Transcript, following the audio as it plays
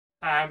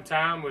Hi, I'm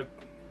Tom with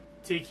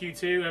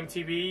TQ2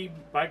 MTB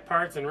Bike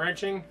Parts and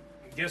Wrenching.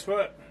 Guess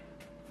what?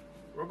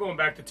 We're going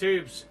back to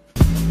tubes.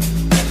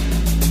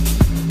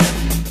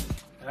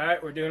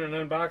 Alright, we're doing an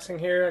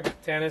unboxing here.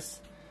 TANNUS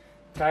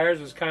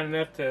Tires was kind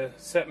enough to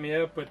set me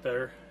up with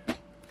their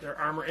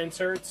armor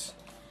inserts.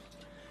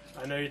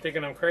 I know you're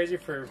thinking I'm crazy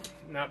for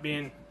not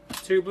being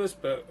tubeless,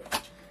 but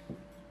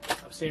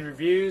I've seen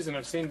reviews and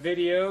I've seen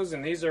videos,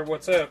 and these are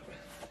what's up.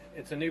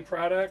 It's a new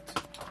product,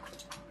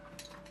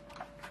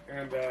 and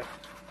I'm gonna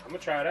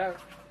try it out.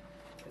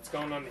 It's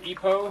going on the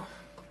EPO,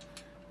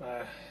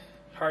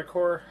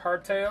 hardcore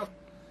hardtail,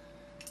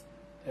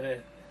 and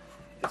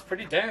it's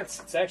pretty dense.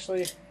 It's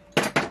actually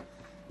a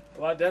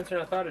lot denser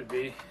than I thought it'd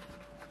be.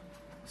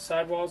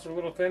 Sidewalls are a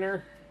little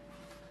thinner,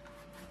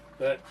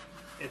 but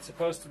it's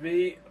supposed to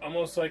be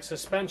almost like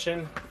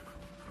suspension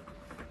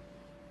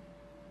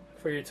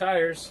for your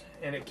tires,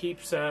 and it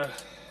keeps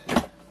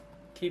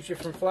you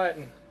from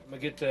flattening. I'm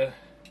gonna get the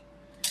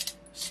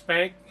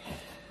Spank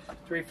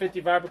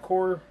 350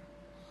 Vibra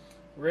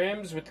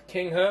rims with the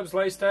King hubs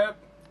laced up,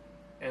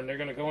 and they're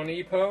gonna go in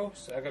the EPO.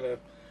 So I gotta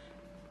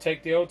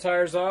take the old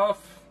tires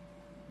off,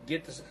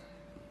 get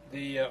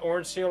the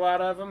orange seal out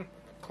of them,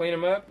 clean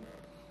them up,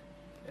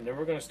 and then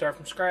we're gonna start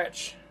from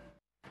scratch.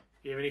 If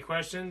you have any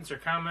questions or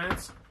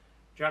comments,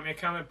 drop me a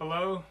comment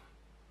below.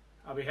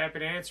 I'll be happy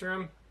to answer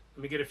them.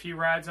 Let me get a few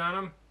rides on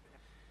them,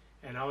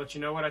 and I'll let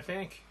you know what I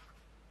think.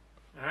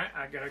 Alright,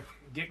 I gotta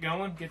get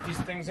going, get these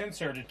things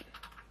inserted.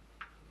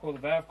 Pull the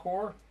valve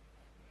core,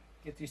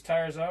 get these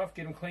tires off,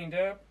 get them cleaned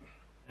up,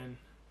 and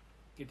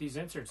get these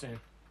inserts in.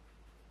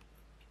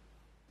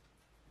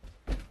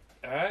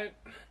 Alright,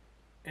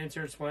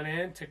 inserts went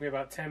in, took me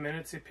about 10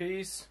 minutes a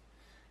piece.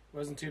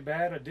 Wasn't too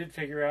bad. I did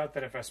figure out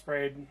that if I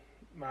sprayed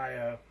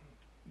my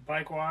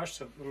bike wash,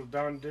 a little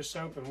Dawn dish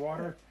soap and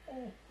water,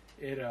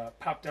 it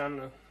popped down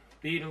the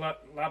bead a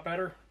lot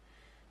better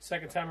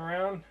second time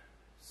around.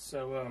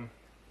 So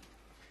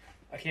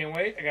I can't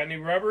wait. I got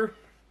new rubber,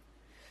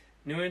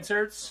 new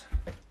inserts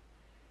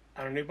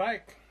on a new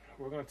bike.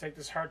 We're going to take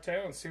this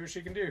hardtail and see what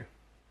she can do.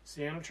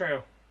 See you on the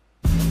trail.